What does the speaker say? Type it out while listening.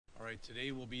right,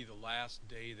 today will be the last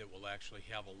day that we'll actually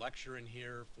have a lecture in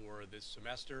here for this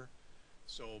semester.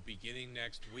 So beginning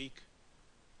next week,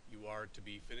 you are to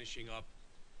be finishing up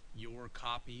your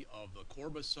copy of the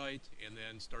Corba site and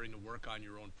then starting to work on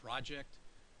your own project.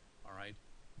 All right,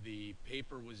 the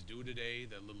paper was due today,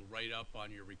 the little write-up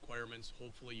on your requirements.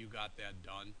 Hopefully you got that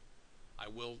done. I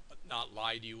will not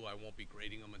lie to you, I won't be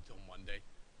grading them until Monday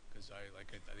because I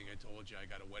think I told you I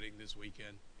got a wedding this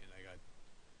weekend and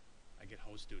I get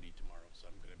house duty tomorrow, so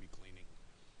I'm going to be cleaning.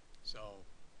 So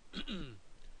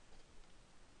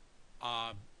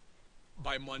uh,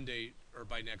 by Monday or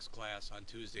by next class on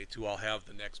Tuesday too, I'll have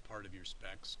the next part of your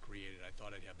specs created. I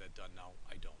thought I'd have that done now.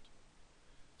 I don't.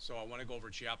 So I want to go over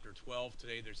chapter 12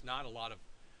 today. There's not a lot of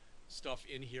stuff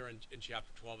in here in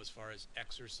chapter 12 as far as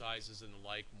exercises and the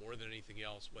like. More than anything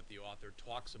else, what the author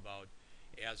talks about,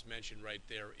 as mentioned right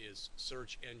there, is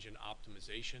search engine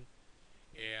optimization.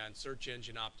 And search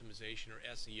engine optimization, or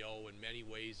SEO, in many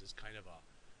ways is kind of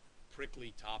a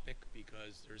prickly topic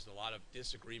because there's a lot of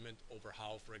disagreement over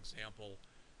how, for example,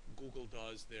 Google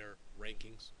does their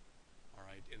rankings. All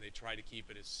right, and they try to keep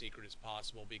it as secret as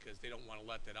possible because they don't want to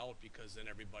let that out, because then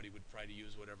everybody would try to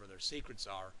use whatever their secrets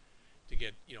are to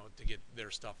get, to get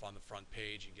their stuff on the front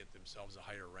page and get themselves a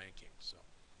higher ranking. So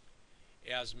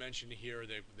as mentioned here,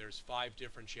 there's 5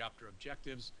 different chapter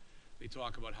objectives. They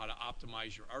talk about how to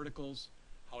optimize your articles,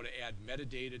 how to add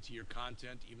metadata to your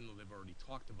content, even though they've already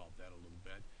talked about that a little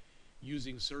bit,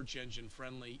 using search engine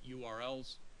friendly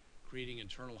URLs, creating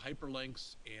internal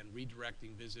hyperlinks, and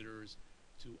redirecting visitors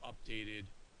to updated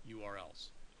URLs.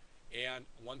 And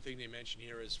one thing they mention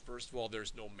here is, first of all,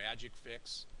 there's no magic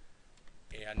fix.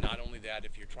 And not only that,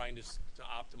 if you're trying to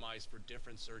optimize for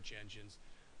different search engines,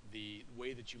 the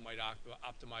way that you might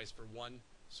optimize for one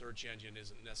search engine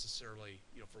isn't necessarily,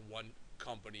 for one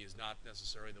company is not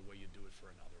necessarily the way you do it for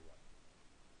another one.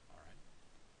 All right.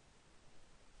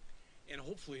 And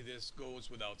hopefully this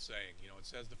goes without saying. It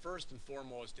says the first and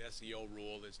foremost SEO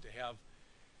rule is to have,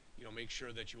 make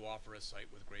sure that you offer a site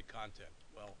with great content.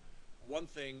 Well, one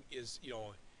thing is,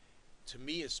 to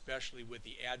me, especially with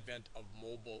the advent of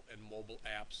mobile and mobile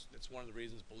apps, that's one of the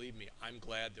reasons, believe me, I'm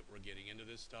glad that we're getting into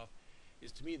this stuff,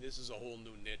 is to me this is a whole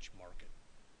new niche market.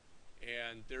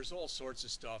 And there's all sorts of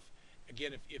stuff.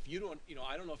 Again, if you don't,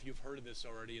 I don't know if you've heard of this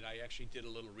already, and I actually did a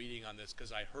little reading on this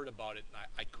because I heard about it and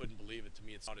I couldn't believe it. To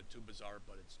me, it sounded too bizarre,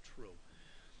 but it's true.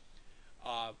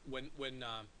 When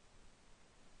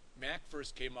Mac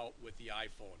first came out with the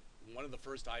iPhone, one of the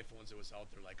first iPhones that was out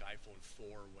there, like iPhone 4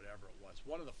 or whatever it was,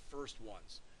 one of the first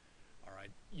ones, all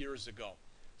right, years ago,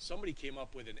 somebody came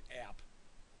up with an app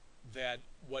that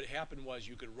what happened was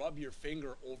you could rub your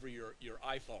finger over your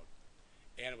iPhone,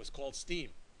 and it was called Steam,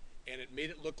 and it made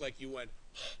it look like you went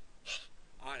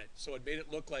on it. So it made it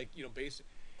look like, basic.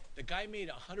 The guy made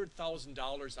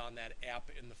 $100,000 on that app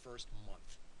in the first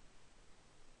month.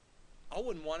 I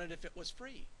wouldn't want it if it was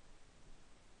free,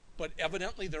 but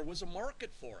evidently there was a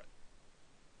market for it.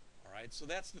 All right, so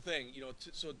that's the thing.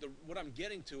 What I'm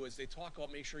getting to is they talk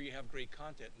about make sure you have great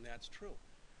content, and that's true.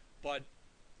 But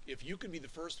if you can be the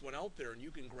first one out there and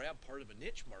you can grab part of a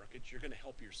niche market, you're going to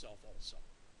help yourself also.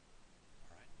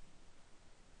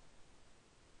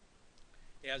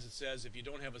 As it says, if you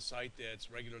don't have a site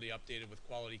that's regularly updated with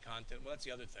quality content, well, that's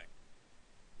the other thing.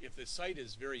 If the site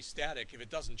is very static, if it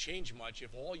doesn't change much,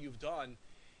 if all you've done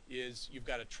is you've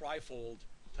got a trifold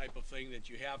type of thing that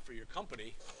you have for your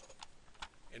company,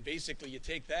 and basically you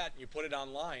take that and you put it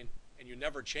online and you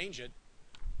never change it,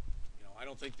 I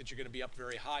don't think that you're going to be up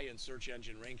very high in search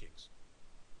engine rankings.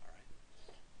 All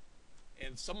right.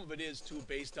 And some of it is, too,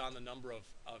 based on the number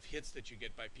of hits that you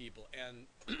get by people. And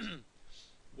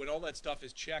when all that stuff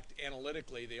is checked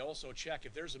analytically, they also check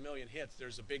if there's 1 million hits,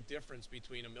 there's a big difference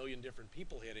between 1 million different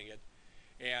people hitting it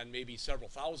and maybe several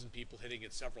thousand people hitting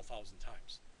it several thousand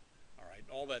times. All right,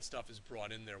 all that stuff is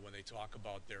brought in there when they talk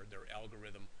about their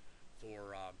algorithm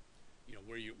for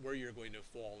where you're going to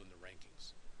fall in the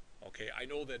rankings. Okay, I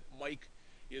know that Mike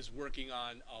is working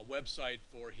on a website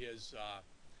for his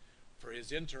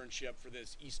internship for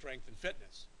this eStrength and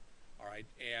Fitness. All right,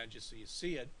 and just so you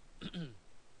see it.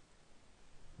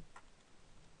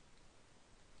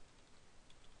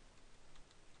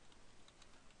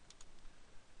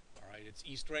 It's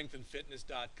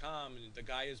eStrengthandFitness.com, and the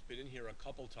guy has been in here a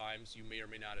couple times. You may or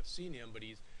may not have seen him, but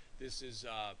this is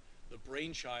the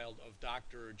brainchild of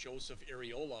Dr. Joseph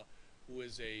Areola, who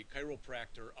is a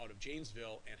chiropractor out of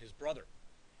Janesville, and his brother.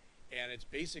 And it's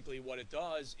basically what it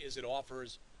does is it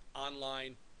offers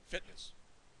online fitness.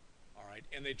 All right,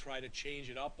 and they try to change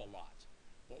it up a lot.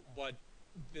 But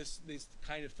this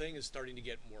kind of thing is starting to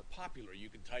get more popular. You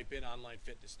can type in online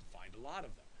fitness and find a lot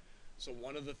of them. So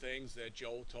one of the things that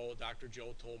Dr.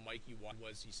 Joe told Mikey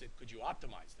was, he said, could you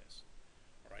optimize this?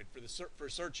 All right, for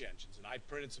search engines. And I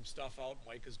printed some stuff out.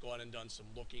 Mike has gone and done some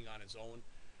looking on his own.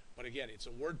 But again, it's a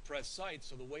WordPress site,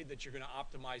 so the way that you're going to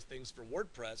optimize things for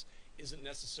WordPress isn't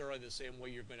necessarily the same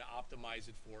way you're going to optimize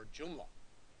it for Joomla.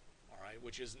 All right,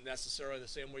 which isn't necessarily the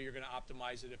same way you're going to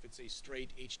optimize it if it's a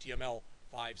straight HTML5,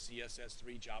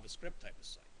 CSS3, JavaScript type of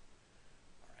site.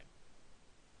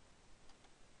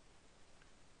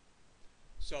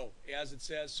 So, as it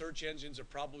says, search engines are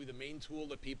probably the main tool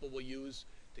that people will use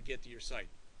to get to your site.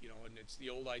 You know, and it's the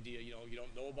old idea, you know, you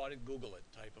don't know about it, Google it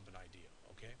type of an idea,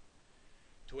 okay?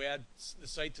 To add the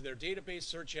site to their database,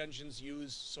 search engines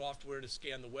use software to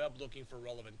scan the web looking for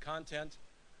relevant content,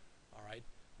 all right?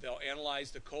 They'll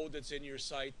analyze the code that's in your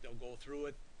site, they'll go through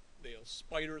it, they'll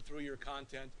spider through your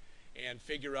content and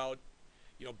figure out,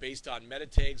 you know, based on meta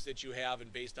tags that you have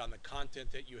and based on the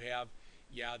content that you have,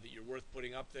 yeah, that you're worth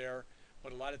putting up there.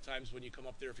 But a lot of times when you come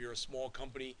up there, if you're a small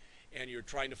company and you're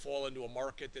trying to fall into a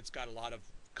market that's got a lot of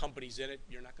companies in it,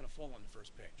 you're not going to fall on the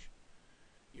first page.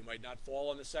 You might not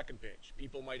fall on the second page.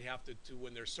 People might have to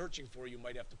when they're searching for you,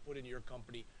 might have to put in your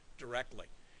company directly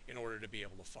in order to be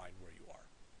able to find where you are.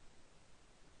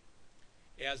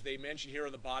 As they mentioned here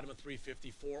on the bottom of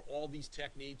 354, all these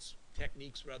techniques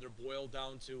boil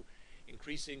down to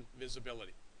increasing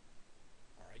visibility.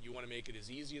 You want to make it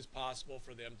as easy as possible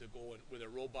for them to go in with their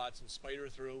robots and spider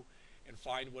through and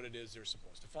find what it is they're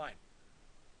supposed to find.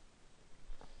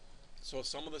 So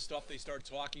some of the stuff they start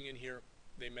talking in here,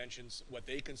 they mention what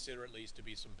they consider at least to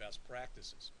be some best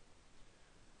practices.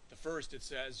 The first, it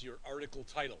says your article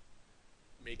title.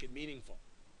 Make it meaningful.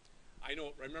 I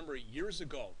remember years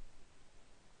ago,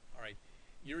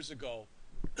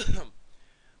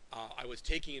 I was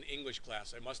taking an English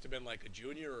class. I must have been like a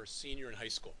junior or a senior in high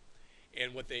school.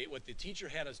 And what the teacher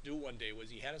had us do one day was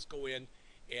he had us go in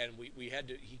and we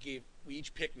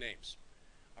each picked names,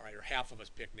 all right, or half of us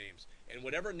picked names. And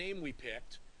whatever name we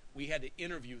picked, we had to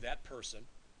interview that person.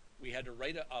 We had to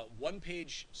write a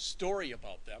one-page story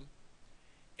about them,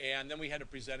 and then we had to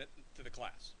present it to the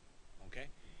class, okay?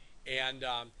 And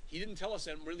he didn't tell us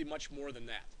really much more than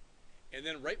that. And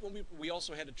then right when we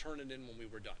also had to turn it in when we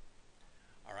were done.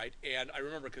 All right, and I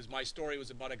remember because my story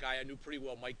was about a guy I knew pretty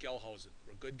well, Mike Gelhausen,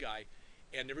 a good guy,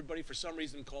 and everybody for some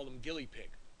reason called him Gilly Pig.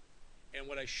 And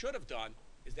what I should have done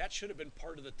is that should have been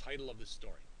part of the title of the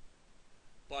story.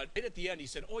 But right at the end, he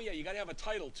said, oh yeah, you got to have a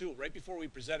title too, right before we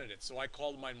presented it. So I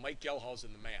called mine Mike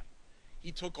Gelhausen, the man.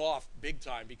 He took off big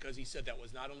time because he said that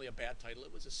was not only a bad title,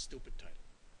 it was a stupid title.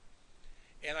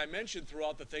 And I mentioned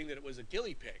throughout the thing that it was a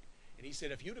Gilly Pig. And he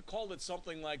said, if you'd have called it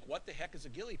something like, what the heck is a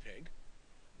Gilly Pig?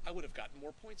 I would have gotten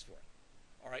more points for it.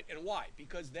 All right, and why?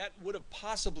 Because that would have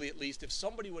possibly, at least, if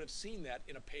somebody would have seen that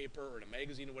in a paper or in a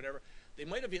magazine or whatever, they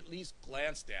might have at least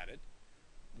glanced at it,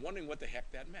 wondering what the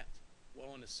heck that meant.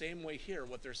 Well, in the same way here,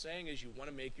 what they're saying is you want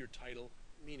to make your title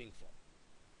meaningful.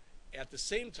 At the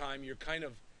same time, you're kind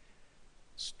of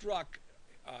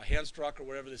hand-struck or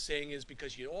whatever the saying is,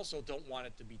 because you also don't want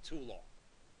it to be too long.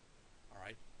 All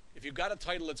right? If you've got a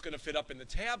title that's going to fit up in the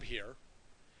tab here,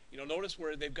 you know, notice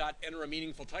where they've got enter a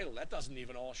meaningful title. That doesn't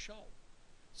even all show.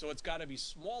 So it's got to be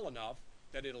small enough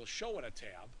that it'll show in a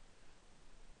tab,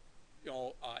 you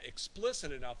know,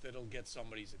 explicit enough that it'll get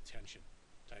somebody's attention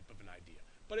type of an idea.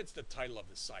 But it's the title of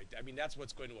the site. I mean, that's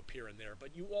what's going to appear in there. But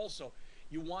you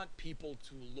want people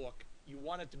to look, you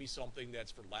want it to be something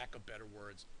that's, for lack of better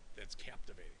words, that's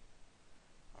captivating.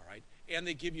 All right? And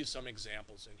they give you some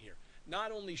examples in here.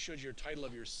 Not only should your title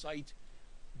of your site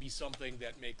be something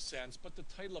that makes sense, but the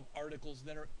title of articles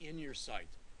that are in your site,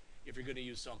 if you're going to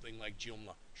use something like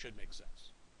Joomla, should make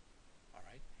sense. All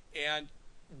right? And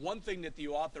one thing that the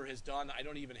author has done, I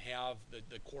don't even have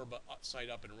the Corba site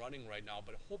up and running right now,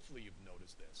 but hopefully you've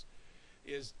noticed this,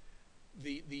 is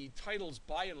the titles,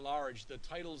 by and large, the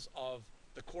titles of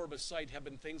the Corba site have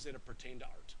been things that have pertained to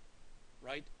art,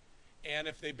 right? And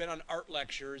if they've been on art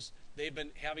lectures, they've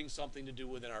been having something to do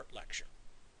with an art lecture.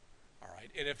 All right,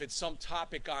 and if it's some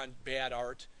topic on bad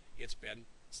art, it's been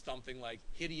something like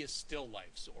hideous still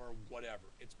lifes or whatever.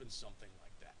 It's been something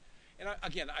like that. And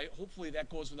again, hopefully that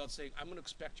goes without saying, I'm going to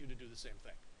expect you to do the same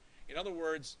thing. In other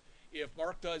words, if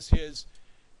Mark does his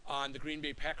on the Green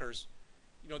Bay Packers,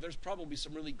 you know, there's probably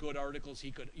some really good articles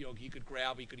he could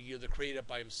grab. He could either create it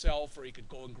by himself or he could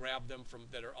go and grab them from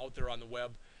that are out there on the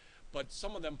web. But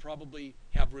some of them probably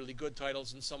have really good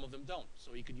titles and some of them don't.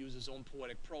 So he could use his own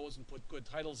poetic prose and put good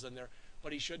titles in there,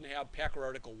 but he shouldn't have Packer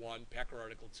Article 1, Packer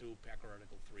Article 2, Packer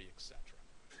Article 3, etc.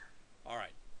 All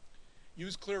right.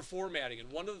 Use clear formatting. And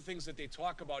one of the things that they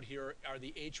talk about here are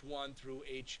the H1 through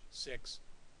H6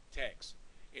 tags.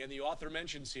 And the author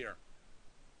mentions here,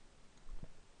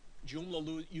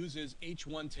 Joomla uses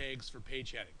H1 tags for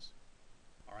page headings.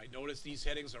 All right, notice these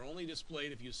headings are only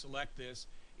displayed if you select this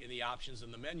in the options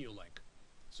in the menu link.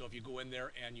 So if you go in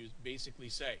there and you basically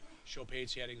say, show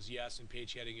page headings, yes, and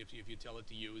page heading if you tell it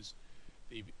to use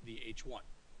the H1.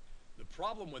 The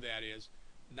problem with that is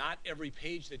not every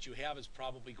page that you have is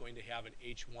probably going to have an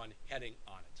H1 heading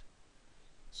on it.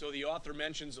 So the author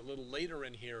mentions a little later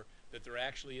in here that there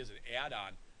actually is an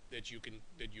add-on that you can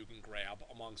grab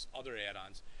amongst other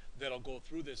add-ons that'll go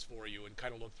through this for you and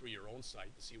kind of look through your own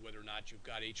site to see whether or not you've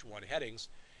got H1 headings,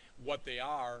 what they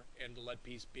are, and to let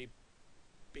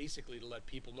basically to let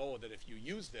people know that if you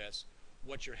use this,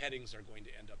 what your headings are going to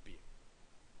end up being.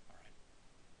 All right.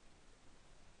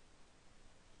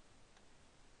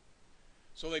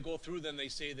 So they go through, then they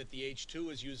say that the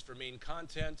H2 is used for main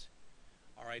content,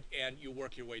 all right, and you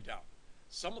work your way down.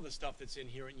 Some of the stuff that's in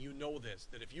here, and you know this,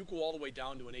 that if you go all the way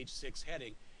down to an H6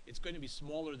 heading, it's going to be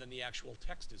smaller than the actual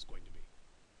text is going to be.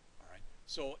 All right.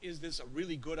 So is this a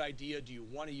really good idea? Do you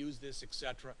want to use this,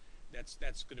 etc.? That's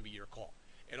going to be your call.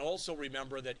 And also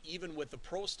remember that even with the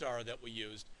ProStar that we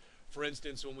used, for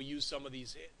instance, when we used some of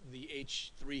these, the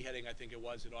H3 heading, I think it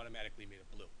automatically made it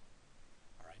blue.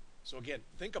 All right. So again,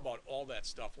 think about all that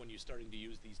stuff when you're starting to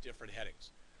use these different headings.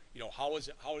 You know, how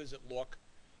does it look?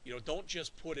 You know, don't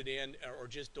just put it in, or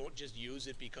don't just use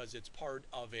it because it's part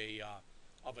of a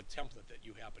template that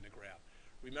you happen to grab.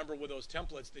 Remember with those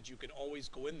templates that you can always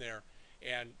go in there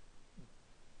and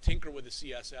tinker with the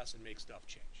CSS and make stuff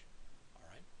change. All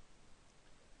right.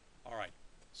 All right.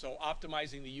 So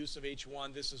optimizing the use of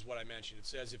H1. This is what I mentioned. It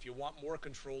says if you want more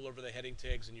control over the heading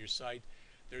tags in your site,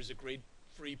 there's a great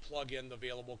free plugin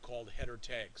available called Header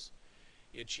Tags.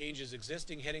 It changes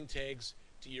existing heading tags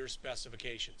to your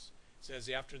specifications. It says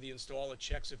after the install, it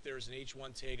checks if there is an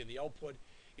H1 tag in the output.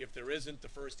 If there isn't, the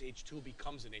first H2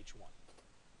 becomes an H1.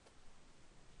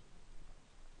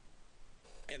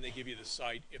 And they give you the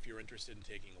site if you're interested in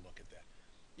taking a look at that.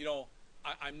 You know,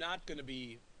 I'm not going to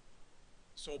be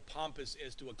so pompous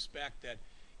as to expect that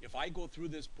if I go through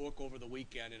this book over the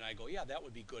weekend and I go, yeah, that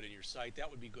would be good in your site, that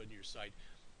would be good in your site.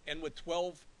 And with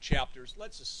 12 chapters,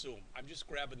 let's assume, I'm just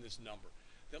grabbing this number,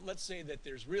 that let's say that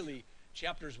there's really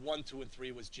chapters 1, 2, and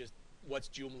 3 was just what's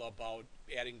Joomla about,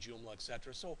 adding Joomla,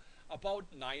 etc. So about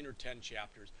 9 or 10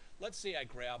 chapters. Let's say I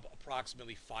grab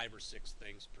approximately 5 or 6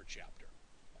 things per chapter,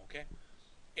 okay?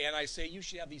 And I say you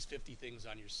should have these 50 things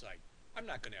on your site. I'm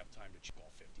not going to have time to check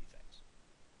all 50 things.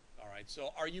 All right,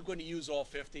 so are you going to use all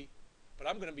 50? But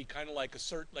I'm going to be kind of like a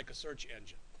search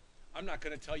engine. I'm not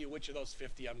going to tell you which of those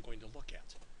 50 I'm going to look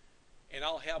at. And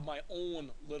I'll have my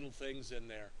own little things in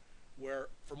there where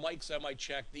for Mike's I might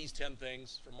check these 10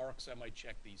 things, for Mark's I might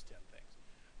check these 10 things.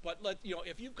 But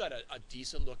if you've got a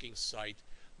decent looking site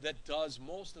that does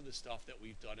most of the stuff that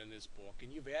we've done in this book,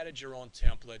 and you've added your own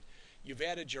template, you've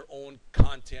added your own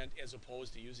content as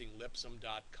opposed to using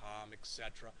lipsum.com,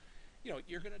 etc.,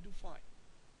 you're going to do fine.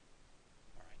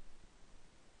 All right.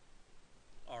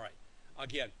 All right.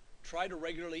 Again, try to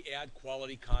regularly add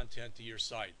quality content to your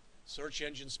site. Search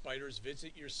engine spiders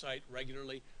visit your site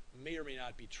regularly. May or may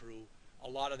not be true. A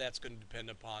lot of that's going to depend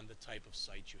upon the type of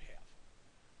site you have.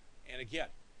 And again,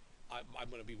 I'm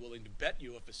going to be willing to bet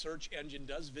you if a search engine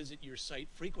does visit your site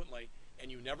frequently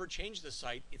and you never change the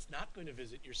site, it's not going to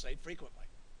visit your site frequently.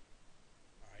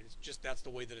 All right, it's just that's the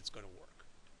way that it's going to work.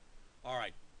 All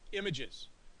right, images.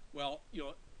 Well,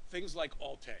 things like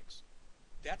alt tags.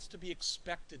 That's to be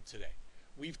expected today.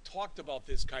 We've talked about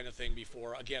this kind of thing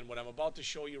before. Again, what I'm about to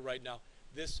show you right now,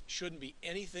 this shouldn't be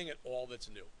anything at all that's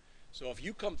new. So if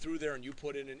you come through there and you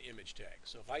put in an image tag,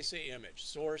 so if I say image,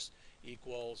 source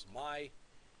equals my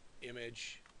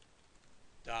image.jpg.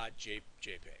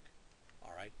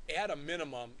 All right, at a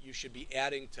minimum, you should be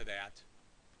adding to that,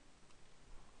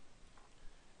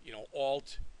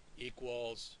 alt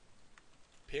equals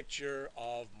picture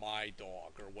of my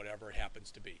dog or whatever it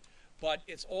happens to be. But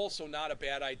it's also not a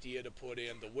bad idea to put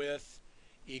in the width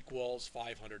equals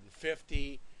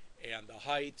 550 and the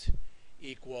height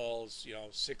equals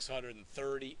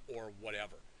 630 or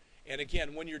whatever. And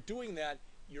again, when you're doing that,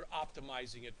 you're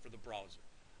optimizing it for the browser.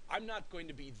 I'm not going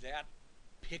to be that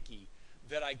picky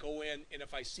that I go in and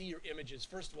if I see your images,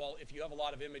 first of all, if you have a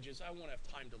lot of images, I won't have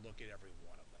time to look at every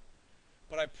one of them.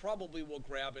 But I probably will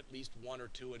grab at least 1 or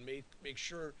 2 and make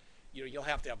sure, you'll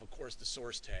have to have, of course, the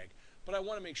source tag. But I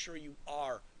want to make sure you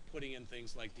are putting in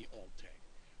things like the alt tag.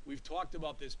 We've talked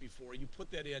about this before. You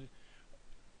put that in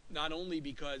not only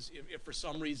because if for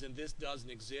some reason this doesn't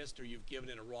exist or you've given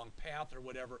it a wrong path or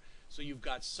whatever, so you've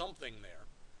got something there,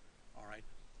 all right?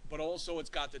 But also it's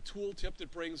got the tooltip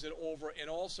that brings it over, and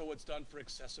also it's done for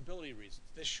accessibility reasons.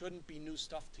 This shouldn't be new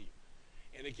stuff to you.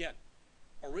 And again,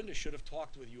 Orinda should have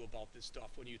talked with you about this stuff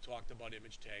when you talked about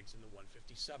image tags in the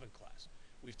 157 class.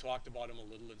 We've talked about them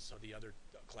a little in some of the other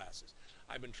classes.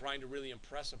 I've been trying to really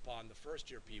impress upon the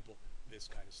first year people this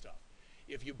kind of stuff.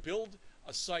 If you build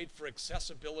a site for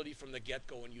accessibility from the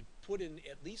get-go and you put in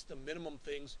at least the minimum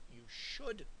things you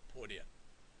should put in,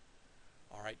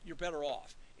 all right, you're better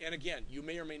off. And again, you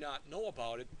may or may not know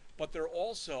about it, but there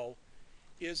also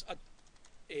is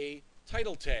a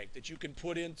title tag that you can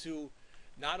put into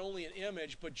not only an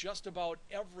image, but just about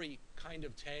every kind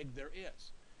of tag there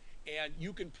is. And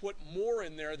you can put more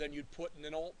in there than you'd put in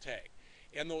an alt tag.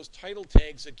 And those title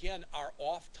tags, again, are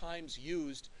oftentimes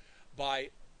used by,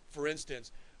 for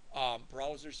instance,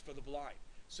 browsers for the blind.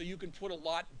 So you can put a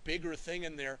lot bigger thing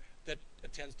in there that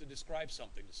tends to describe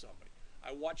something to somebody.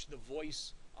 I watched The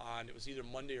Voice on, it was either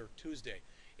Monday or Tuesday,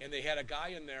 and they had a guy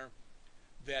in there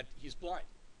that he's blind.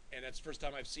 And that's the first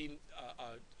time I've seen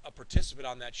a participant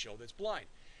on that show that's blind.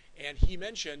 And he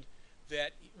mentioned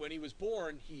that when he was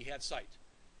born, he had sight.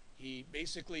 He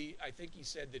basically, I think he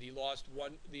said that he lost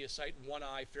the sight in one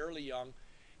eye fairly young,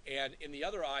 and in the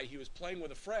other eye he was playing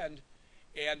with a friend,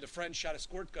 and the friend shot a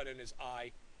squirt gun in his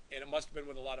eye, and it must have been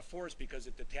with a lot of force because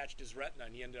it detached his retina,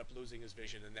 and he ended up losing his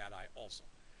vision in that eye also.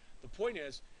 The point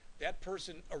is, that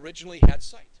person originally had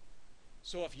sight.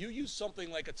 So if you use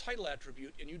something like a title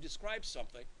attribute and you describe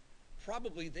something,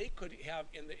 probably they could have,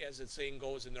 as the saying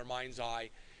goes, in their mind's eye,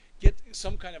 get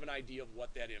some kind of an idea of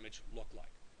what that image looked like.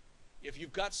 If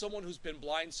you've got someone who's been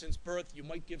blind since birth, you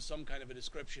might give some kind of a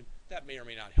description. That may or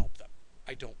may not help them.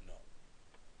 I don't know.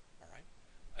 All right?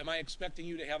 Am I expecting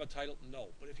you to have a title? No.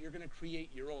 But if you're going to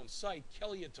create your own site,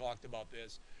 Kelly had talked about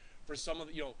this for some of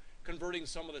the, converting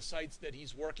some of the sites that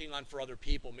he's working on for other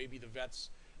people, maybe a vet's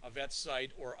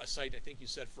site or a site, I think you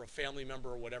said, for a family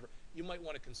member or whatever. You might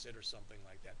want to consider something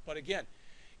like that. But again,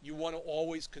 you want to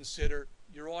always consider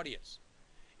your audience.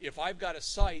 If I've got a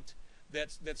site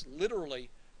that's literally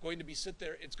going to be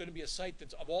it's going to be a site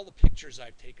that's of all the pictures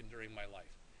I've taken during my life.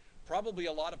 Probably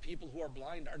a lot of people who are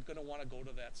blind aren't going to want to go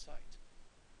to that site.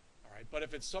 All right, but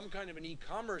if it's some kind of an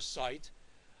e-commerce site,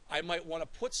 I might want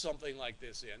to put something like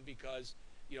this in because,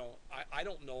 I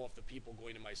don't know if the people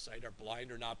going to my site are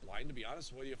blind or not blind. To be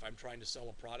honest with you, if I'm trying to sell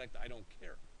a product, I don't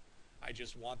care. I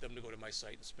just want them to go to my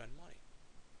site and spend money.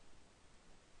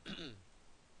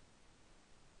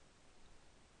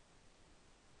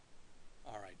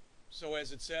 All right. So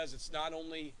as it says, it's not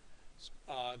only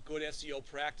good SEO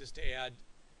practice to add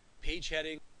page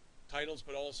heading titles,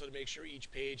 but also to make sure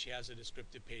each page has a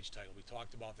descriptive page title. We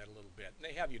talked about that a little bit. And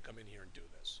they have you come in here and do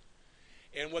this.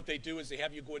 And what they do is they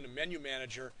have you go into Menu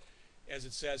Manager, as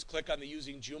it says, click on the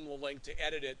Using Joomla link to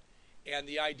edit it. And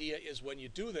the idea is when you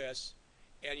do this,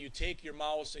 and you take your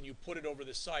mouse and you put it over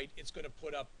the site, it's going to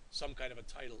put up some kind of a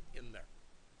title in there.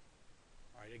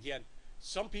 All right, again,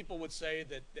 some people would say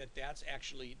that that's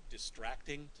actually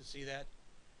distracting to see that.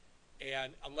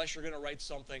 And unless you're going to write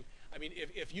something, I mean,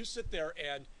 if you sit there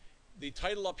and the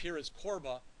title up here is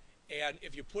Corba, and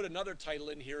if you put another title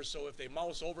in here, so if they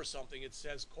mouse over something, it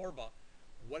says Corba,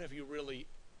 what have you really,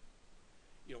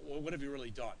 what have you really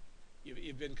done?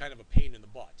 You've been kind of a pain in the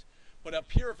butt. But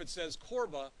up here, if it says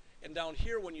Corba, and down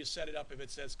here when you set it up, if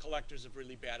it says collectors of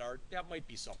really bad art, that might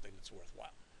be something that's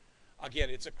worthwhile. Again,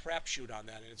 it's a crapshoot on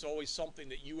that, and it's always something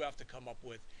that you have to come up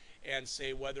with and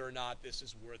say whether or not this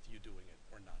is worth you doing it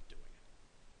or not doing it.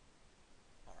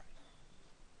 All right.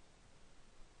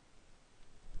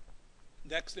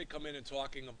 Next, they come in and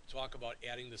talk about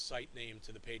adding the site name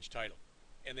to the page title.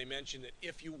 And they mention that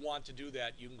if you want to do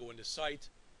that, you can go into Site,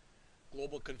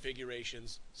 Global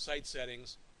Configurations, Site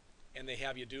Settings, and they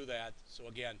have you do that. So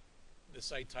again, the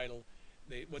site title,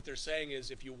 what they're saying is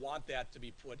if you want that to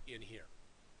be put in here.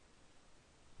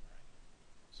 All right.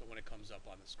 So when it comes up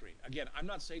on the screen. Again, I'm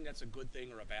not saying that's a good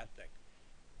thing or a bad thing.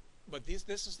 But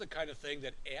this is the kind of thing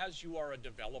that as you are a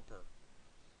developer,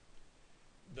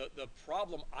 the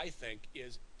problem, I think,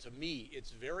 is, to me,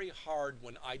 it's very hard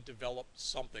when I develop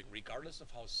something, regardless of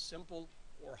how simple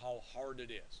or how hard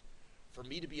it is, for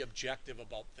me to be objective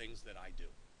about things that I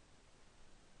do.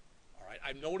 All right,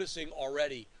 I'm noticing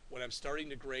already when I'm starting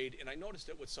to grade, and I noticed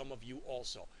it with some of you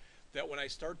also, that when I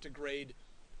start to grade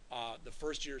the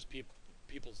first year's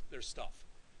people's their stuff,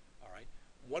 all right,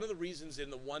 one of the reasons in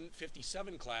the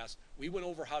 157 class, we went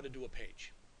over how to do a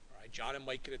page. All right, John and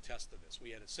Mike can attest to this.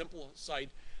 We had a simple site,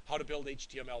 how to build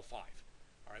HTML5.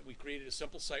 All right, we created a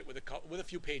simple site with a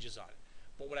few pages on it.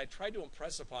 But what I tried to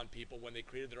impress upon people when they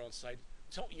created their own site,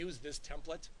 don't use this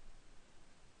template.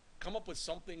 Come up with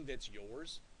something that's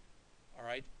yours. All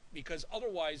right, because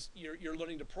otherwise you're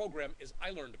learning to program as I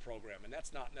learned to program, and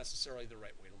that's not necessarily the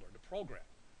right way to learn to program.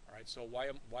 All right, so why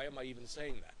am I even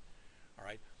saying that? All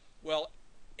right, well,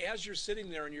 as you're sitting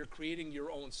there and you're creating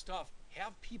your own stuff,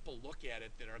 have people look at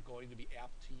it that are going to be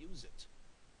apt to use it.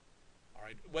 All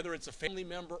right, whether it's a family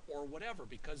member or whatever,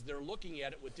 because they're looking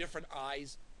at it with different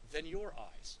eyes than your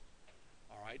eyes.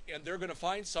 All right, and they're going to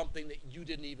find something that you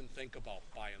didn't even think about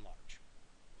by and large.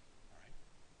 All right,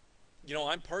 you know,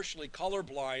 I'm partially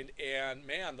colorblind, and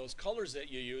man, those colors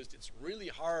that you used, it's really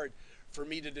hard for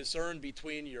me to discern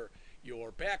between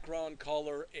your background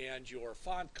color and your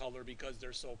font color because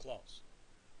they're so close.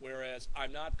 Whereas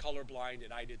I'm not colorblind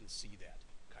and I didn't see that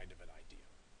kind of an idea.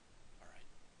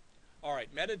 All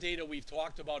right, metadata we've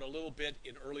talked about a little bit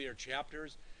in earlier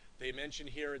chapters. They mention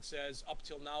here, it says, up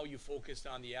till now you focused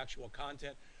on the actual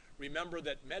content. Remember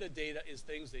that metadata is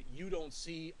things that you don't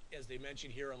see, as they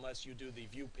mention here, unless you do the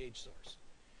view page source.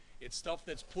 It's stuff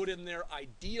that's put in there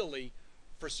ideally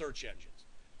for search engines,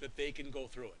 that they can go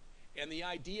through it. And the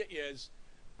idea is,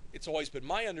 it's always been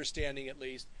my understanding at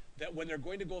least, that when they're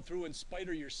going to go through and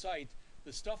spider your site,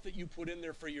 the stuff that you put in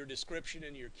there for your description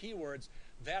and your keywords,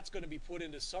 that's going to be put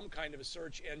into some kind of a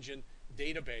search engine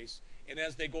database. And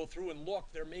as they go through and look,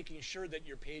 they're making sure that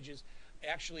your pages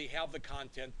actually have the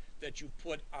content that you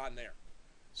put on there.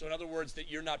 So in other words, that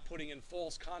you're not putting in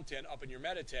false content up in your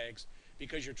meta tags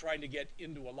because you're trying to get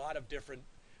into a lot of different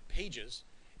pages.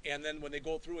 And then when they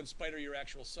go through and spider your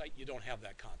actual site, you don't have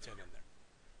that content in there.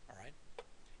 All right?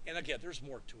 And again, there's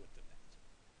more to it than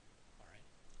that. All right?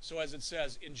 So as it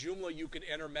says, in Joomla, you can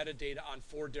enter metadata on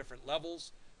 4 different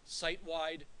levels: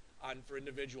 site-wide, for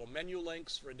individual menu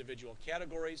links, for individual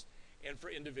categories, and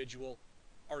for individual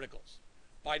articles.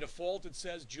 By default, it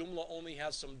says Joomla only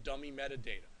has some dummy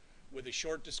metadata with a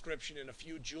short description and a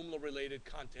few Joomla-related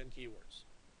content keywords.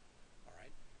 All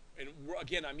right? And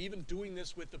again, I'm even doing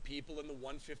this with the people in the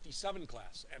 157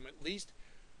 class. And at least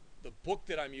the book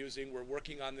that I'm using, we're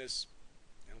working on this.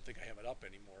 I don't think I have it up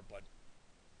anymore, but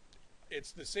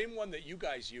it's the same one that you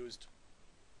guys used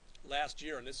last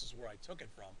year, and this is where I took it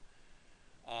from,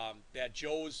 that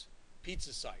Joe's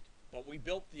Pizza site. But we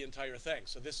built the entire thing,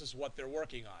 so this is what they're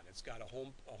working on. It's got a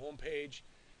home page.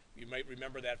 You might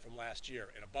remember that from last year.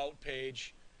 An about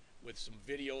page with some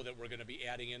video that we're going to be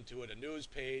adding into it, a news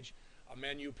page, a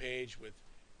menu page with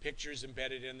pictures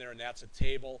embedded in there, and that's a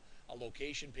table, a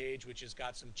location page which has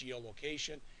got some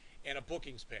geolocation, and a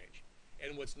bookings page.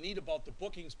 And what's neat about the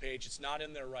bookings page, it's not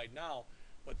in there right now,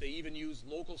 but they even use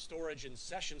local storage and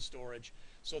session storage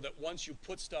so that once you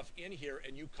put stuff in here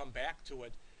and you come back to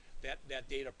it, that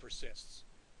data persists.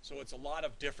 So it's a lot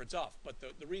of different stuff. But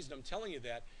the reason I'm telling you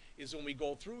that is when we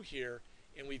go through here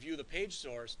and we view the page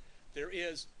source, there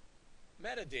is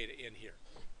metadata in here.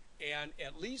 And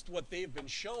at least what they've been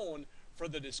shown for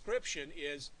the description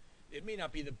is, it may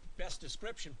not be the best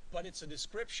description, but it's a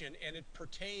description and it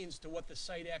pertains to what the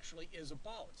site actually is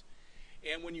about.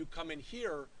 And when you come in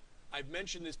here, I've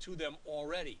mentioned this to them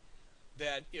already,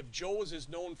 that if Joe's is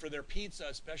known for their pizza,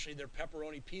 especially their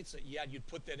pepperoni pizza, yeah, you'd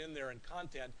put that in there in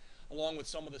content along with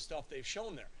some of the stuff they've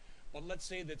shown there. But let's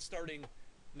say that starting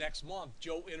next month,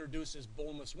 Joe introduces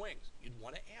boneless wings. You'd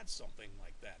want to add something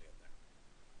like that in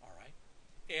there. All right?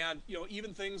 And, you know,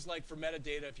 even things like for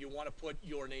metadata, if you want to put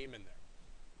your name in there.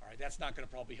 All right, that's not going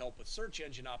to probably help with search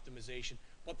engine optimization,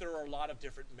 but there are a lot of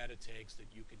different meta tags that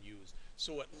you can use.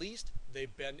 So at least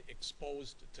they've been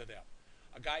exposed to them.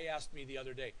 A guy asked me the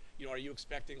other day, you know, are you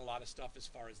expecting a lot of stuff as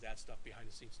far as that stuff behind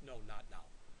the scenes? No, not now.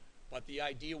 But the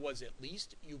idea was at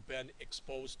least you've been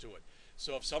exposed to it.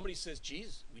 So if somebody says,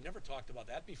 geez, we never talked about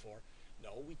that before.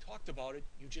 No, we talked about it.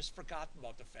 You just forgot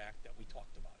about the fact that we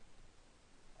talked about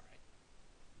it. All right.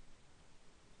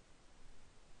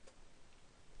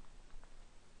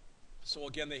 So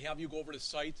again, they have you go over to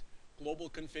site, global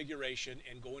configuration,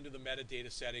 and go into the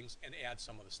metadata settings and add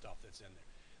some of the stuff that's in there.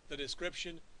 The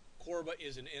description, Corba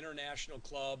is an international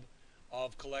club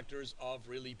of collectors of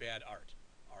really bad art.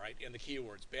 All right, and the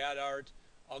keywords: bad art,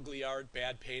 ugly art,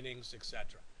 bad paintings,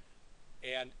 etc.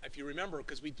 And if you remember,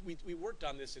 because we worked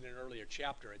on this in an earlier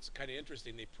chapter, it's kind of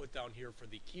interesting they put down here for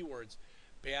the keywords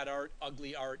bad art,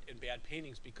 ugly art, and bad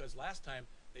paintings, because last time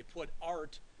they put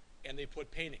art and they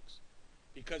put paintings.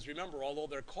 Because remember, although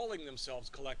they're calling themselves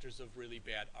collectors of really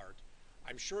bad art,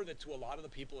 I'm sure that to a lot of the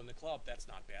people in the club, that's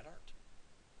not bad art.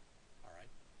 All right,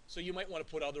 so you might want to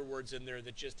put other words in there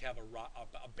that just have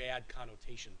a bad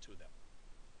connotation to them.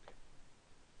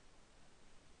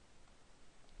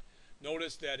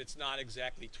 Notice that it's not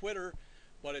exactly Twitter,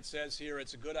 but it says here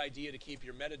it's a good idea to keep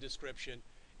your meta description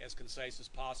as concise as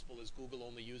possible, as Google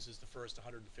only uses the first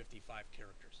 155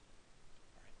 characters.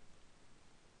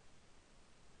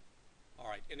 All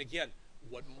right, and again,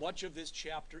 what much of this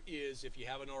chapter is, if you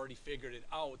haven't already figured it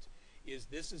out, is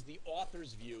this is the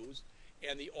author's views,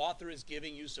 and the author is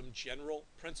giving you some general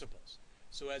principles.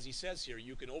 So as he says here,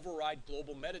 you can override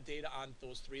global metadata on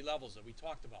those three levels that we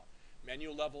talked about: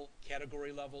 menu level,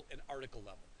 category level, and article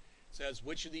level. It says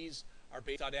which of these are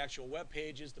based on actual web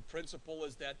pages. The principle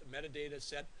is that the metadata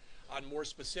set on more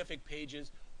specific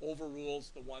pages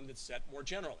overrules the one that's set more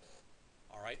generally.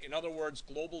 All right. In other words,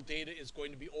 global data is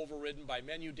going to be overridden by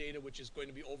menu data, which is going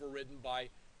to be overridden by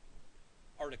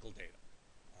article data.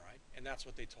 All right. And that's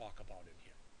what they talk about in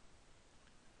here.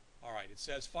 All right. It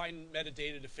says find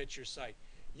metadata to fit your site.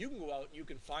 You can go out and you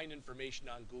can find information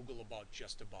on Google about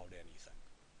just about anything.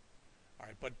 All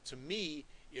right. But to me,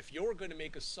 if you're going to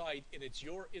make a site and it's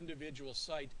your individual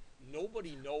site,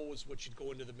 nobody knows what should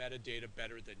go into the metadata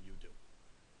better than you do.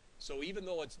 So even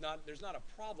though there's not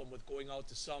a problem with going out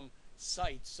to some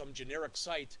site, some generic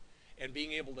site, and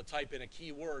being able to type in a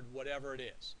keyword, whatever it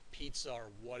is, pizza or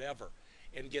whatever,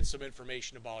 and get some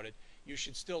information about it, you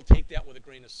should still take that with a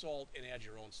grain of salt and add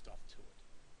your own stuff to it.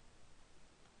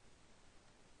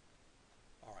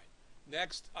 All right.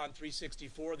 Next, on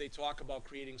 364, they talk about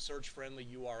creating search-friendly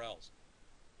URLs.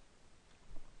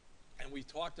 And we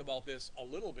talked about this a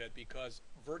little bit because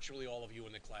virtually all of you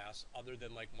in the class, other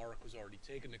than like Mark who's already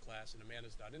taken the class and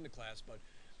Amanda's not in the class, but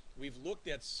we've looked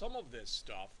at some of this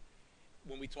stuff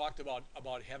when we talked about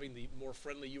having the more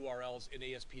friendly URLs in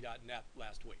ASP.NET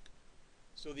last week.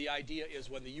 So the idea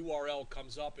is when the URL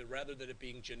comes up, and rather than it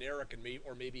being generic and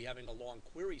or maybe having a long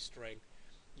query string,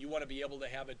 you want to be able to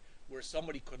have it where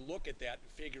somebody could look at that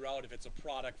and figure out if it's a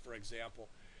product, for example,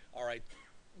 all right,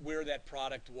 where that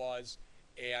product was,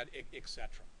 and etc.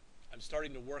 I'm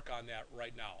starting to work on that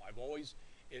right now.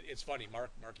 It's funny,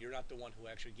 Mark, you're not the one who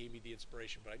actually gave me the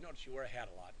inspiration, but I noticed you wear a hat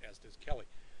a lot, as does Kelly.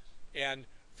 And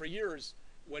for years,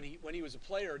 when he was a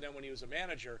player, and then when he was a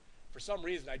manager, for some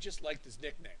reason, I just liked his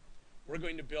nickname. We're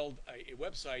going to build a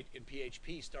website in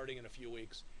PHP starting in a few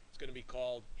weeks. It's going to be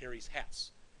called Harry's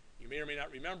Hats. You may or may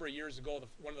not remember years ago,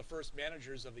 one of the first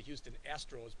managers of the Houston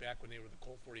Astros back when they were the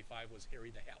Colt 45 was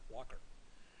Harry the Hat Walker.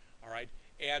 All right,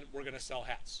 and we're going to sell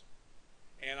hats.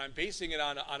 And I'm basing it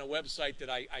on a website that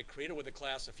I created with a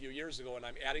class a few years ago, and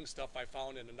I'm adding stuff I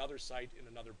found in another site in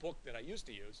another book that I used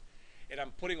to use, and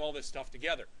I'm putting all this stuff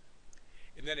together.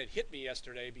 And then it hit me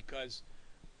yesterday because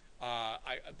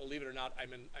I believe it or not,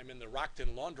 I'm in the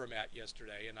Rockton laundromat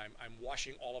yesterday, and I'm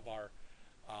washing all of our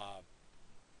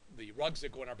the rugs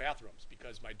that go in our bathrooms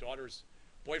because my daughter's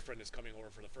boyfriend is coming over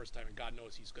for the first time, and God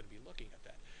knows he's going to be looking at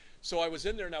that. So I was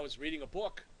in there and I was reading a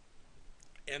book,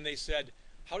 and they said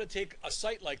how to take a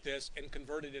site like this and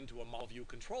convert it into a model view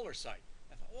controller site.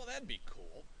 I thought, well, that'd be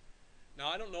cool. Now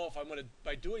I don't know if I'm going to,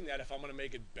 by doing that, if I'm going to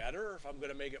make it better or if I'm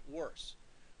going to make it worse.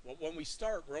 Well, when we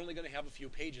start, we're only going to have a few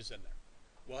pages in there.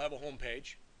 We'll have a home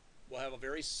page, we'll have a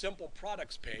very simple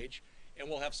products page, and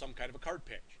we'll have some kind of a cart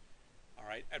page. All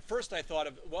right. At first I thought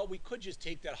of, well, we could just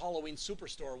take that Halloween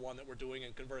Superstore one that we're doing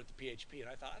and convert it to PHP, and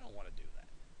I thought, I don't want to do that.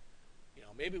 You know,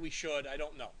 maybe we should, I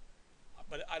don't know.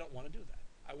 But I don't want to do that.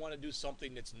 I want to do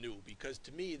something that's new, because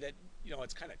to me that, you know,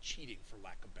 it's kind of cheating, for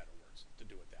lack of better words, to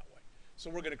do it that way. So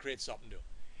we're going to create something new.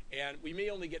 And we may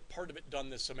only get part of it done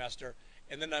this semester,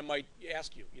 and then I might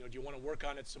ask you, you know, do you want to work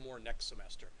on it some more next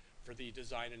semester for the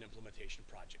design and implementation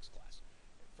projects class,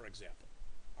 for example.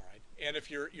 All right. And if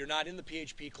you're not in the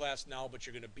PHP class now, but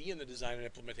you're going to be in the design and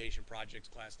implementation projects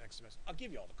class next semester, I'll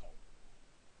give you all the code.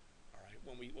 All right,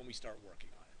 when we start working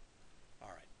on it. All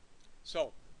right.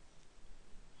 So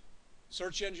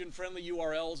search engine friendly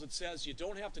URLs, it says you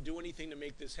don't have to do anything to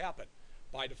make this happen.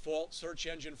 By default, search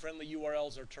engine friendly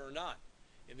URLs are turned on.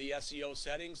 In the SEO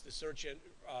settings, the search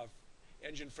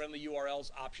engine friendly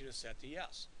URLs option is set to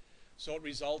yes. So it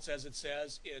results, as it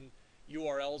says, in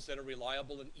URLs that are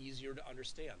reliable and easier to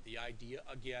understand. The idea,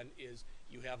 again, is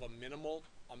you have a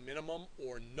minimum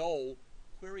or no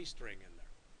query string in there.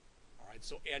 All right,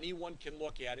 so anyone can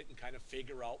look at it and kind of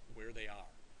figure out where they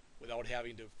are without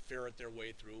having to ferret their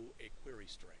way through a query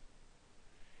string.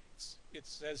 It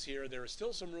says here there is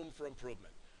still some room for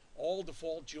improvement. All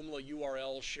default Joomla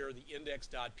URLs share the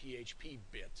index.php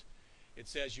bit. It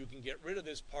says you can get rid of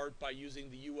this part by using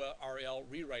the URL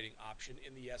rewriting option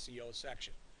in the SEO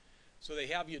section. So they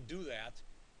have you do that,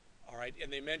 all right,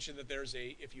 and they mention that there's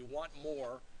if you want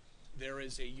more, there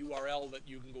is a URL that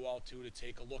you can go out to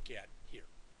take a look at here.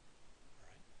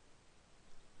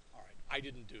 All right, I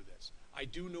didn't do this. I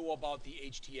do know about the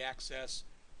htaccess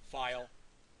file,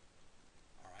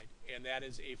 all right, and that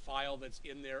is a file that's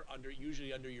in there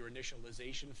usually under your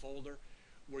initialization folder,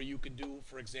 where you can do,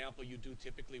 for example, you do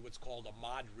typically what's called a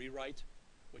mod rewrite,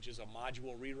 which is a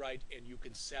module rewrite, and you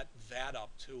can set that up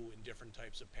too in different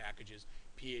types of packages,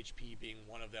 PHP being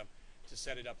one of them, to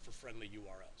set it up for friendly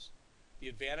URLs. The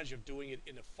advantage of doing it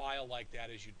in a file like that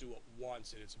is you do it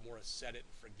once, and it's more a set it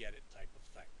and forget it type of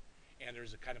thing. And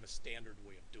there's a kind of a standard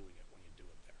way of doing it when you do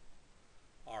it there.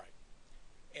 All right.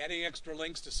 Adding extra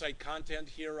links to site content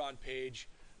here on page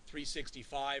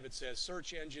 365, it says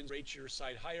search engines rate your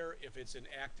site higher if it's an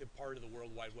active part of the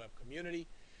World Wide Web community,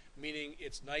 meaning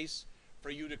it's nice for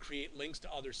you to create links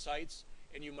to other sites,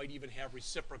 and you might even have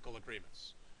reciprocal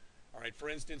agreements. All right, for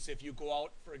instance, if you go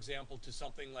out, for example, to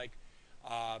something like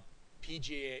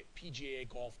PGAgolf.com,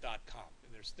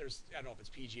 and there's I don't know if it's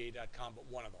PGA.com, but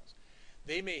one of those.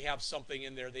 They may have something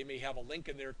in there. They may have a link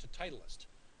in there to Titleist.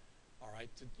 All right,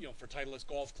 for Titleist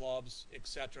golf clubs,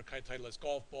 etc., Titleist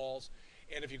golf balls.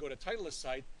 And if you go to Titleist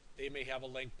site, they may have a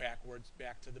link backwards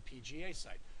back to the PGA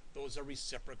site. Those are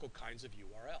reciprocal kinds of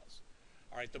URLs.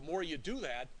 All right, the more you do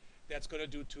that, that's going to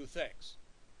do two things.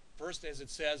 First, as it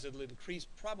says, it'll at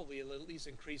least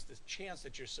increase the chance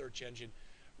that your search engine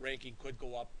ranking could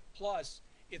go up. Plus,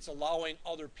 it's allowing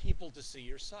other people to see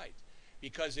your site.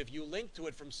 Because if you link to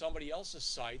it from somebody else's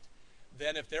site,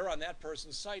 then if they're on that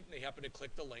person's site and they happen to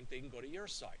click the link, they can go to your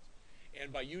site.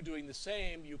 And by you doing the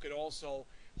same, you could also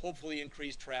hopefully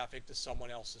increase traffic to someone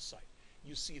else's site.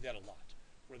 You see that a lot,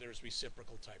 where there's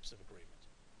reciprocal types of agreement.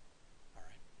 All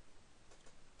right.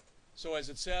 So as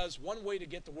it says, one way to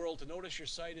get the world to notice your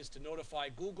site is to notify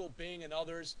Google, Bing, and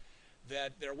others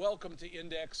that they're welcome to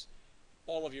index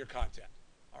all of your content.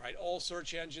 All right, all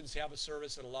search engines have a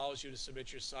service that allows you to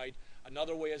submit your site.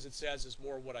 Another way, as it says, is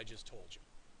more what I just told you.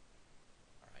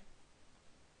 All right.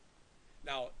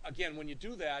 Now, again, when you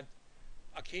do that,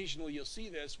 occasionally you'll see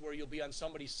this where you'll be on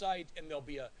somebody's site and there'll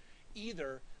be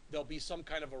there'll be some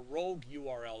kind of a rogue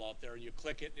URL out there, and you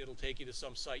click it and it'll take you to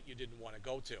some site you didn't want to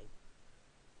go to.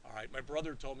 All right, my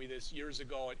brother told me this years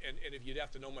ago, and if you'd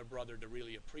have to know my brother to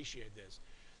really appreciate this,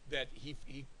 that he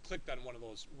clicked on one of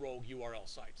those rogue URL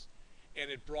sites, and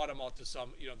it brought him out to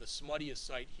some, the smuttiest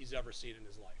site he's ever seen in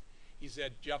his life. He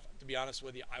said, Jeff, to be honest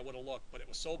with you, I would have looked, but it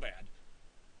was so bad.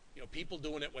 People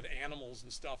doing it with animals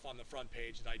and stuff on the front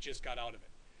page, and I just got out of it.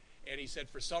 And he said,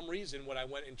 for some reason, when I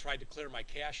went and tried to clear my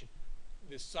cache,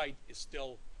 this site is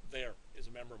still there as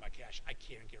a member of my cache. I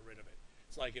can't get rid of it.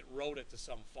 It's like it wrote it to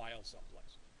some file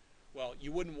someplace. Well,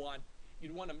 you'd want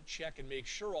to check and make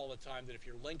sure all the time that if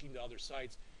you're linking to other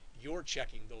sites, you're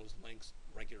checking those links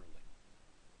regularly.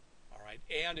 All right,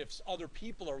 and if other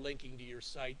people are linking to your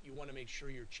site, you want to make sure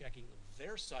you're checking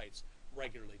their sites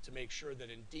regularly to make sure that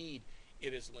indeed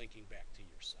it is linking back to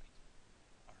your site.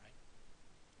 All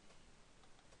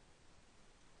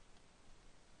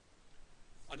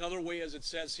right. Another way, as it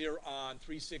says here on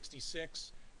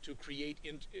 366, to create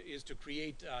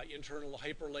internal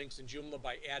hyperlinks in Joomla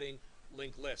by adding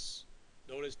linked lists.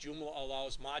 Notice Joomla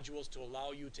allows modules to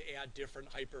allow you to add different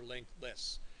hyperlinked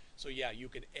lists. So yeah, you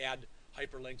can add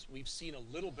hyperlinks. We've seen a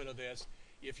little bit of this.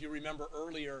 If you remember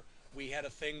earlier, we had a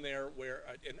thing there where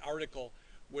an article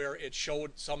where it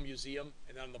showed some museum,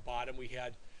 and on the bottom we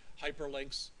had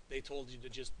hyperlinks. They told you to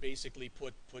just basically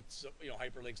put some,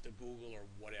 hyperlinks to Google or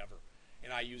whatever.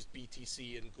 And I used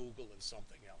BTC and Google and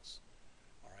something else.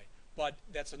 All right, but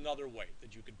that's another way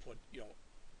that you can put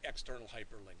external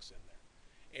hyperlinks in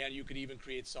there. And you could even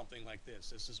create something like this.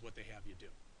 This is what they have you do.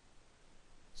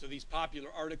 So these popular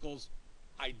articles,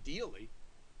 ideally,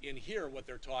 in here what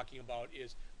they're talking about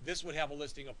is this would have a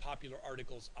listing of popular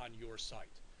articles on your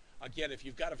site. Again, if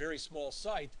you've got a very small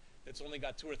site that's only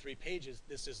got 2 or 3 pages,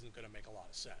 this isn't going to make a lot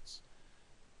of sense.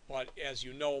 But as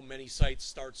you know, many sites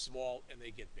start small and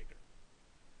they get bigger.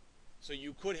 So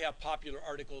you could have popular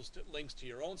articles links to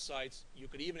your own sites. You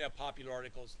could even have popular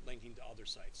articles linking to other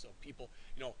sites. So people,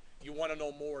 you want to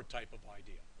know more type of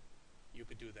idea. You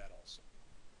could do that also.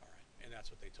 All right, and that's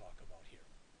what they talk about here.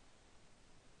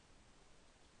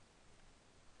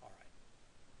 All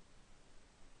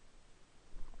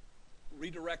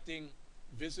right. Redirecting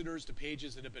visitors to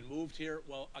pages that have been moved here.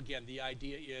 Well, again, the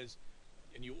idea is,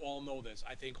 and you all know this,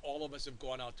 I think all of us have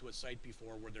gone out to a site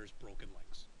before where there's broken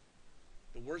links.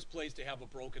 The worst place to have a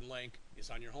broken link is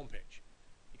on your homepage,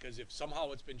 because if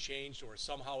somehow it's been changed or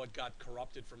somehow it got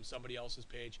corrupted from somebody else's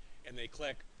page and they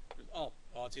click, oh,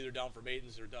 it's either down for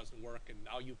maintenance or it doesn't work, and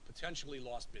now you've potentially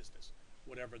lost business,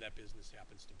 whatever that business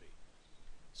happens to be.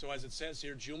 So as it says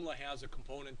here, Joomla has a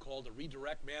component called a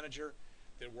redirect manager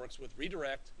that works with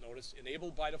redirect. Notice,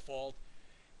 enabled by default.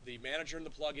 The manager and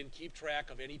the plugin keep track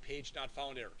of any page not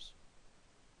found errors.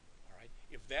 All right.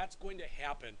 If that's going to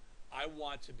happen, I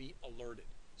want to be alerted.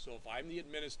 So if I'm the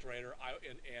administrator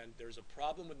and there's a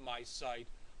problem with my site,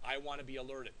 I want to be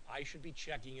alerted. I should be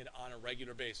checking it on a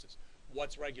regular basis.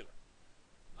 What's regular?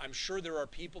 I'm sure there are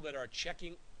people that are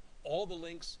checking all the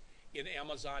links in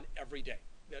Amazon every day.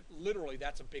 That literally,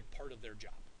 that's a big part of their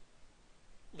job.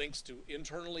 links to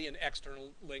internally and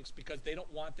external links, because they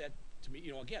don't want that to be,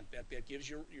 again, that gives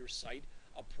your site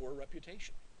a poor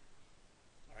reputation.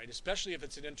 All right, especially if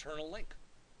it's an internal link.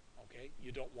 Okay,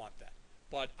 you don't want that.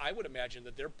 But I would imagine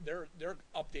that they're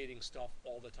updating stuff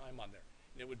all the time on there,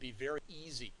 and it would be very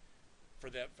easy for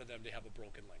them to have a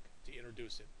broken link, to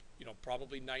introduce it.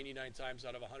 Probably 99 times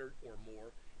out of 100 or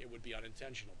more, it would be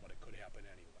unintentional, but it could happen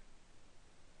anyway.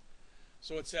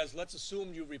 So it says, let's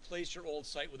assume you replace your old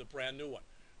site with a brand new one.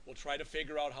 We'll try to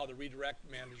figure out how the redirect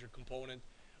manager component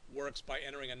works by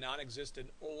entering a non-existent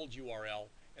old URL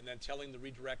and then telling the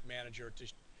redirect manager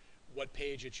what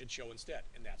page it should show instead.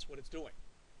 And that's what it's doing.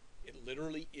 It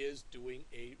literally is doing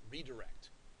a redirect.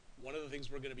 One of the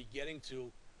things we're going to be getting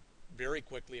to very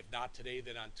quickly, if not today,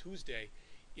 then on Tuesday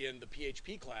in the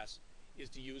PHP class, is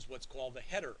to use what's called the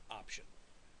header option,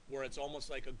 where it's almost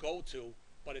like a go-to,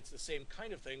 but it's the same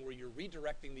kind of thing where you're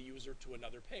redirecting the user to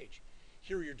another page.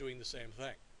 Here you're doing the same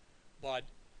thing, but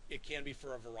it can be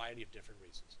for a variety of different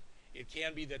reasons. It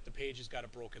can be that the page has got a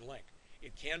broken link.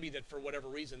 It can be that for whatever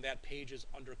reason that page is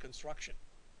under construction.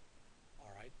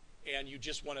 All right, and you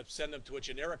just want to send them to a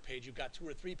generic page. You've got 2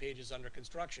 or 3 pages under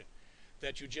construction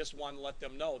that you just want to let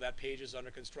them know that page is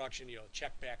under construction.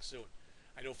 Check back soon.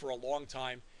 I know for a long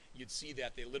time you'd see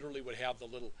that they literally would have the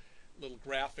little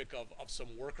graphic of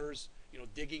some workers,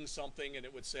 digging something, and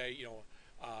it would say,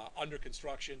 under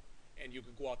construction, and you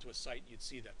could go out to a site and you'd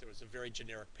see that there was a very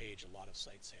generic page a lot of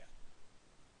sites had.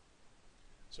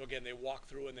 So again, they walk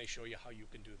through and they show you how you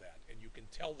can do that, and you can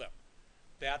tell them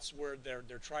that's where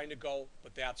they're trying to go,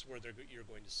 but that's where you're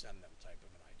going to send them, type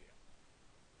of an idea.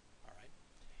 All right,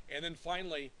 and then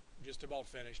finally, just about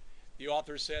finished, the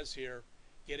author says here,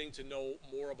 getting to know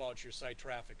more about your site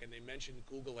traffic, and they mentioned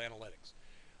Google Analytics.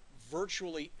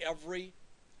 Virtually every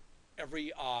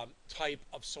type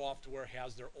of software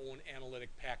has their own analytic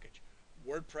package.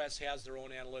 WordPress has their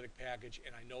own analytic package,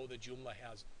 and I know that Joomla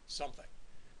has something.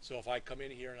 So if I come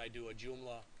in here and I do a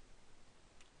Joomla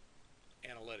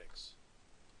Analytics,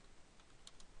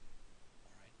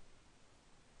 all right,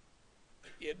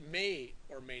 it may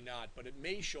or may not, but it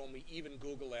may show me even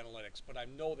Google Analytics, but I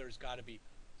know there's got to be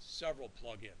several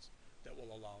plugins that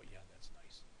will allow it. Yeah, that's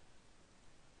nice.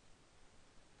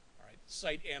 All right,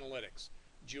 Site Analytics,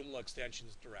 Joomla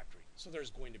Extensions Directory. So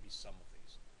there's going to be some of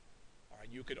these. All right,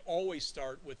 you could always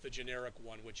start with the generic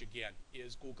one, which again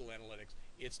is Google Analytics.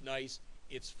 It's nice,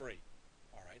 it's free.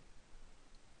 All right.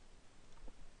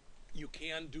 You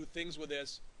can do things with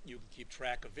this. You can keep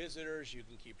track of visitors. You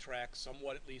can keep track,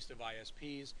 somewhat at least, of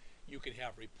ISPs. You can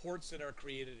have reports that are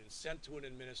created and sent to an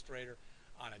administrator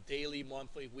on a daily,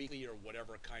 monthly, weekly, or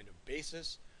whatever kind of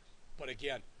basis. But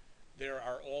again, there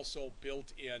are also not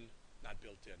built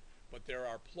in, but there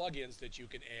are plugins that you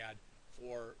can add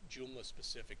for Joomla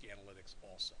specific analytics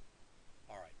also.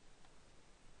 All right.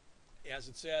 As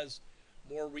it says,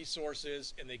 more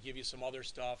resources, and they give you some other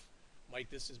stuff. Mike,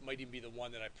 might even be the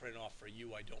one that I printed off for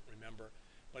you. I don't remember.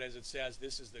 But as it says,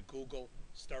 this is the Google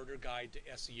Starter Guide to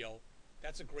SEO.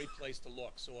 That's a great place to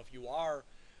look. So if you are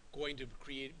going to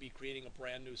be creating a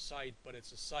brand new site, but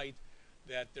it's a site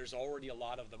that there's already a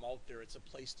lot of them out there, it's a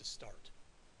place to start.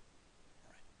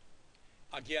 All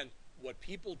right. Again, what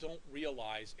people don't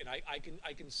realize, and I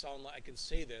can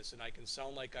say this, and I can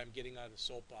sound like I'm getting on the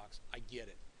soapbox. I get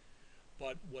it.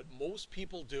 But what most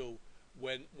people do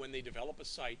when they develop a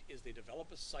site is they develop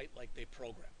a site like they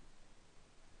program.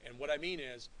 And what I mean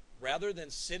is, rather than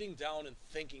sitting down and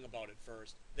thinking about it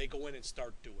first, they go in and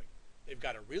start doing. They've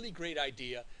got a really great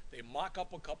idea, they mock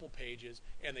up a couple pages,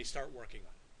 and they start working on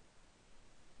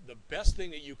it. The best thing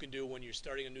that you can do when you're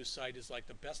starting a new site is like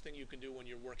the best thing you can do when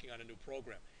you're working on a new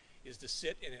program, is to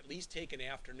sit and at least take an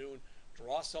afternoon,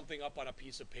 draw something up on a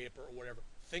piece of paper or whatever,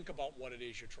 think about what it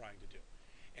is you're trying to do,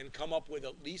 and come up with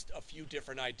at least a few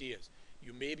different ideas.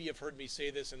 You maybe have heard me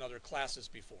say this in other classes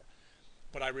before,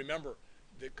 but I remember,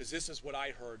 because this is what I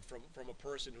heard from a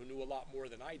person who knew a lot more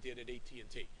than I did at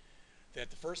AT&T, that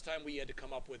the first time we had to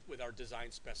come up with our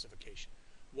design specification,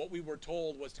 what we were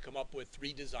told was to come up with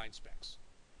 3 design specs,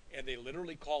 and they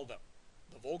literally called them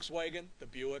the Volkswagen, the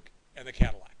Buick, and the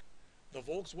Cadillac. The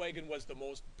Volkswagen was the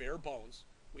most bare bones.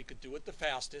 We could do it the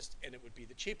fastest, and it would be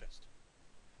the cheapest.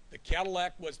 The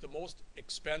Cadillac was the most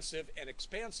expensive and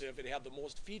expansive. It had the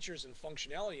most features and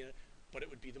functionality in it, but it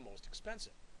would be the most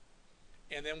expensive.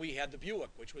 And then we had the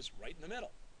Buick, which was right in the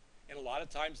middle. And a lot of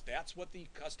times that's what the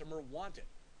customer wanted.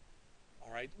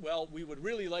 All right, well, we would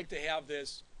really like to have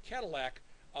this Cadillac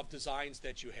of designs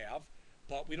that you have,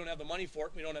 but we don't have the money for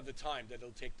it. We don't have the time that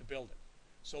it'll take to build it.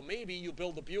 So maybe you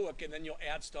build the Buick and then you'll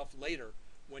add stuff later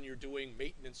when you're doing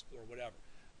maintenance or whatever.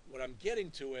 What I'm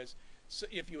getting to is, so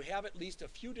if you have at least a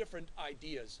few different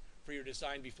ideas for your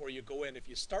design before you go in. If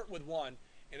you start with one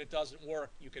and it doesn't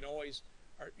work, you can always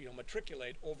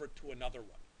matriculate over to another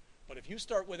one. But if you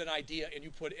start with an idea and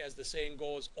you put, as the saying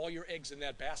goes, all your eggs in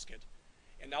that basket,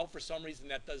 and now for some reason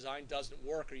that design doesn't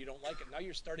work or you don't like it, now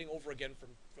you're starting over again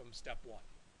from step one.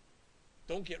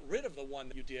 Don't get rid of the one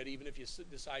that you did, even if you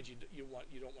decide you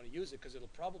don't want to use it, because it'll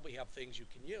probably have things you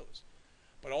can use.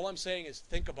 But all I'm saying is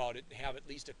think about it and have at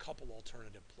least a couple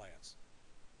alternative plans.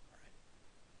 All right.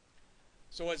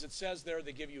 So as it says there,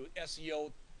 they give you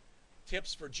SEO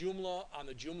tips for Joomla on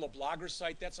the Joomla Blogger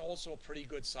site. That's also a pretty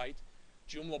good site,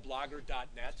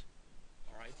 joomlablogger.net.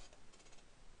 All right.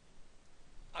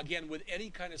 Again, with any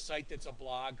kind of site that's a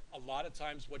blog, a lot of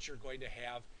times what you're going to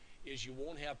have is you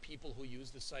won't have people who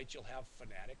use the site, you'll have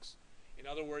fanatics. In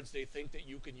other words, they think that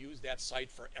you can use that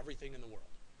site for everything in the world.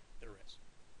 There is.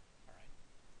 All right.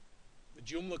 The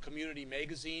Joomla Community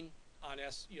Magazine on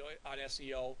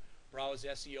SEO, browse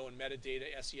SEO and metadata,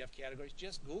 SEF categories,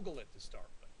 just Google it to start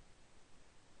with.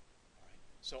 All right.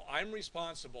 So I'm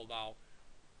responsible now.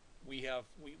 We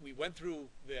went through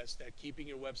this, that keeping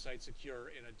your website secure,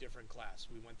 in a different class.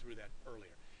 We went through that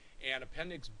earlier. And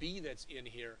Appendix B that's in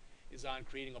here is on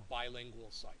creating a bilingual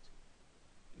site.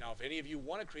 Now, if any of you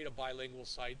want to create a bilingual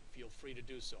site, feel free to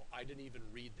do so. I didn't even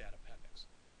read that appendix.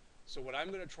 So what I'm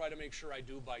going to try to make sure I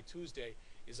do by Tuesday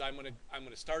is I'm going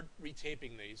to start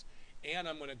retaping these, and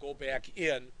I'm going to go back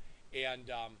in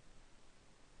and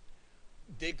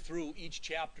dig through each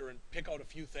chapter and pick out a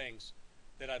few things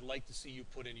that I'd like to see you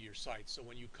put into your site. So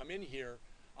when you come in here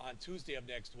on Tuesday of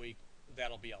next week,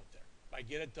 that'll be out there. If I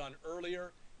get it done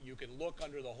earlier, you can look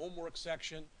under the homework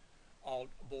section, out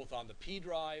both on the P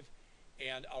drive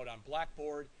and out on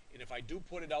Blackboard. And if I do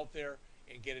put it out there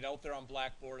and get it out there on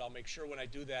Blackboard, I'll make sure when I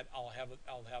do that, I'll have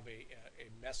a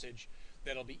message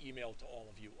that'll be emailed to all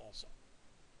of you also.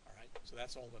 All right, so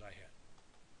that's all that I had.